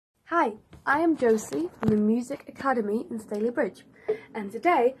Hi, I am Josie from the Music Academy in Stalybridge, and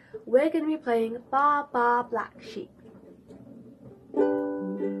today we're going to be playing Baa Baa Black Sheep.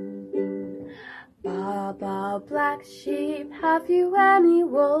 Baa Baa Black Sheep, have you any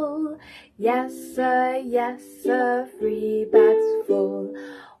wool? Yes sir, 3 bags full.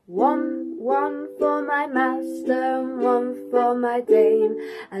 One for my master, and 1 for my dame,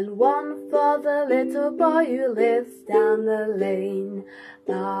 and 1 for the little boy who lives down the lane.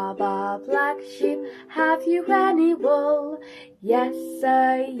 Baa Baa Black Sheep, have you any wool? Yes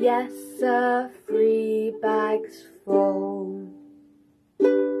sir, 3 bags full.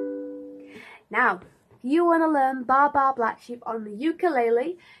 Now, if you want to learn Baa Baa Black Sheep on the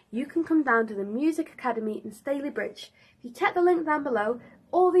ukulele, you can come down to the Music Academy in Stalybridge. If you check the link down below,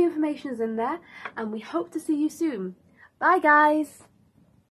 all the information is in there, and we hope to see you soon. Bye guys!